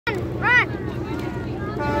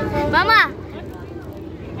Mama!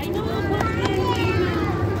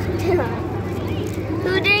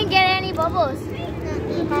 Who didn't get any bubbles?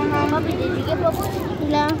 Bubby, did you get bubbles?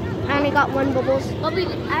 No, I only got one bubbles. Bubby,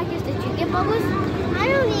 Agnes, did you get bubbles?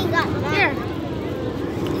 I only got one. Here.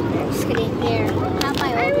 Just kidding. Here. Not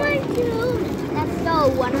my old one. I want to. That's so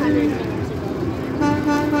 100 years ago.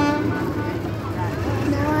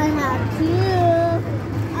 Now I have two.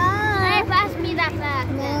 Hey, pass me that back.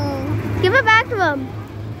 No. Give it back to him.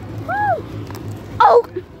 Woo! Oh!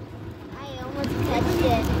 I almost touched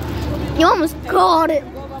it. You almost got it.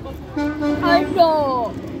 I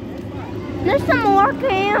know. There's some more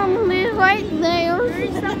candies right there.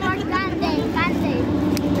 There's some more candy.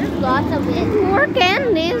 There's lots of it. More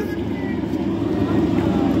candies.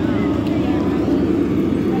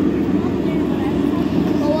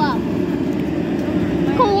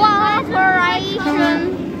 Cooperation.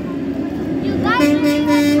 You guys really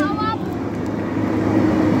got co-op?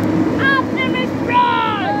 Optimus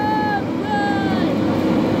Prime!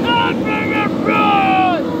 Optimus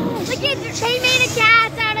Prime! Look at, they made a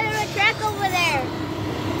cat out of a truck over there.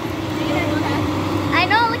 I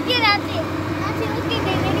know, look at Auntie. Auntie, look at,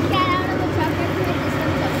 they made a cat out of a truck.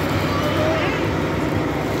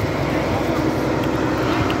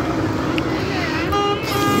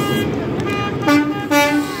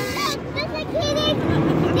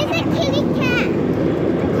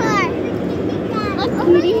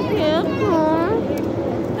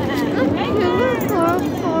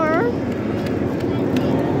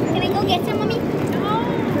 Can I go get some, Mommy?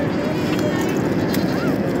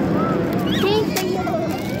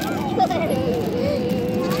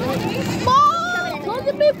 Look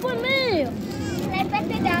at me for me. Can I pet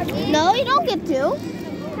the doggy? No, you don't get to.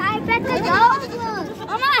 Can I pet the goat?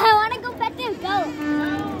 Mama, I want to go pet the goat.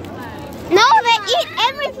 No, they eat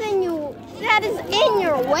everything that is in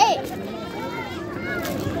your way.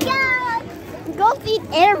 Yeah. Goats eat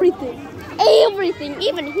everything. Everything,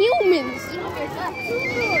 even humans.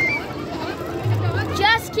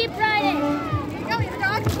 Just keep riding. Go,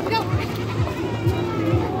 dog. Go.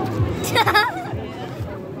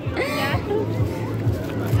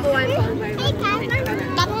 Oh, I'm Hey, Tyler.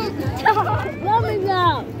 warming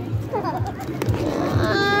up.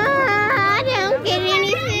 I don't get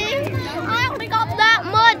anything. I only got that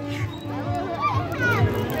much.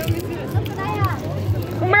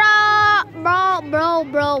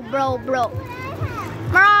 Bro.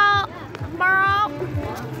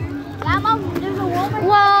 Mama, there's a woman.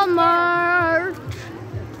 Walmart.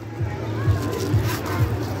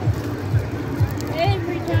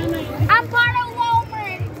 Every time I'm part of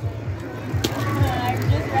Walmart. I'm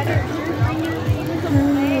just ready to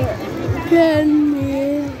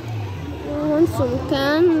Candy. I want some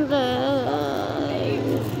candy.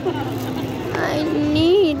 I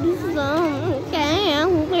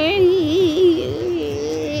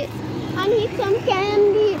need some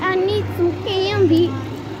candy. I need some candy.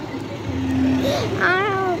 I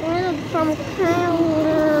want some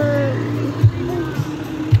candy.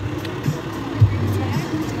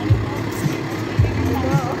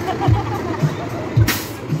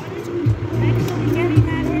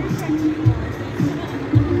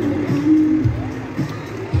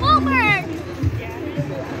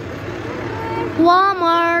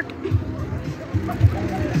 Walmart.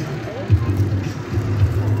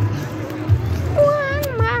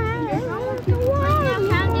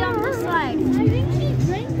 Candy on this side. I think she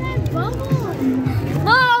drank that bubble.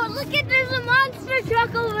 Oh, look at, there's a monster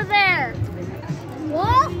truck over there.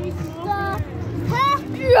 What the heck?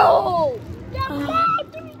 Yo!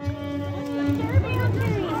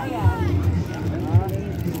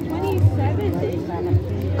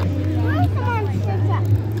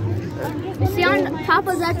 You see on top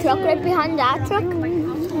of that truck, right behind that truck?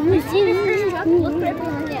 You see this first truck? Look right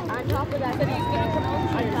behind it, on top of that truck.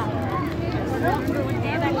 On top.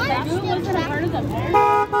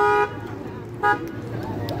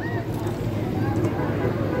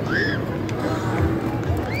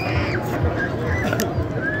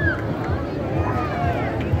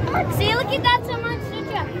 See, look at that, some monster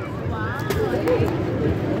truck.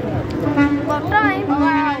 What time?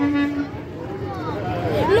 Wow.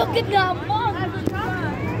 Look at that monster.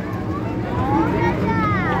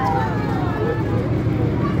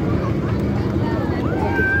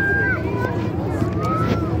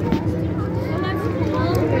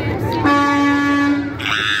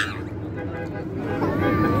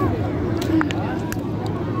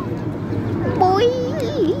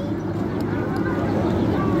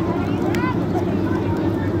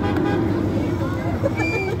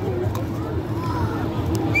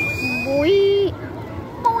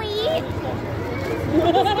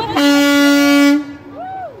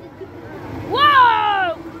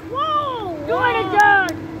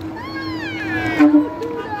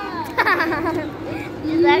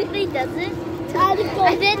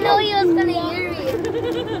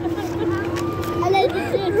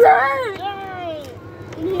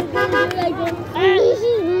 Michael.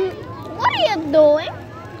 What are you doing?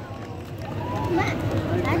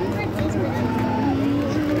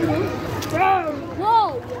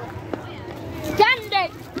 Whoa! Candy!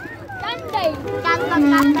 Candy!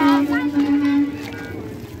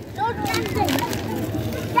 No candy!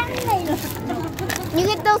 Candy! You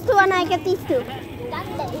get those two and I get these two.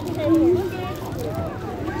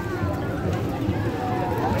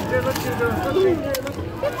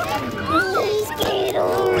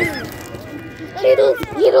 Skittles! Little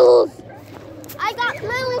Skittles! I got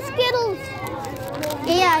little Skittles!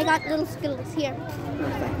 Yeah, I got little Skittles here.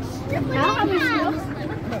 I'll have your Skittles.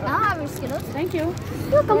 I'll have your Skittles. Thank you.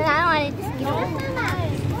 Welcome. I don't want any Skittles.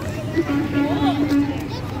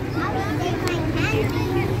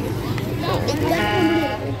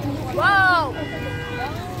 Whoa!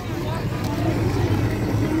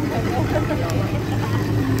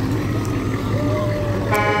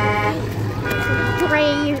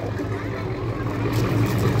 Great.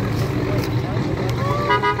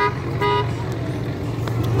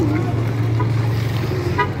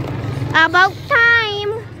 About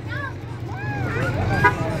time.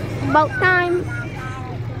 About time.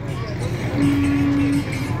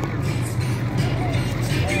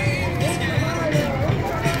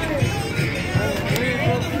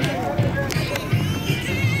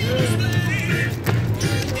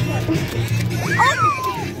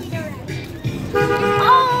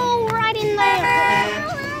 Oh, right in there.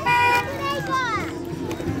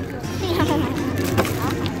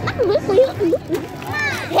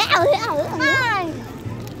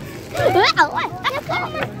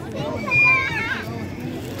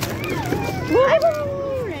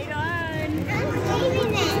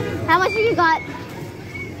 How much have you got?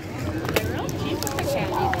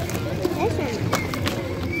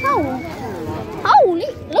 Holy,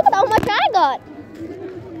 look at how much I got.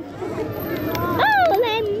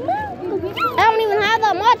 Holy moly. I don't even have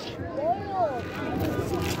that much.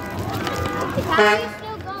 How are you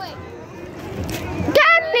still going?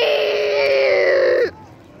 Candy!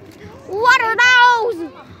 What are those?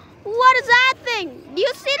 What is that thing? Do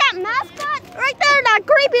you see that mascot? Right there, that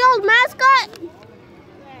creepy old mascot?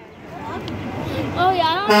 Oh yeah,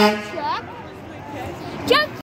 I don't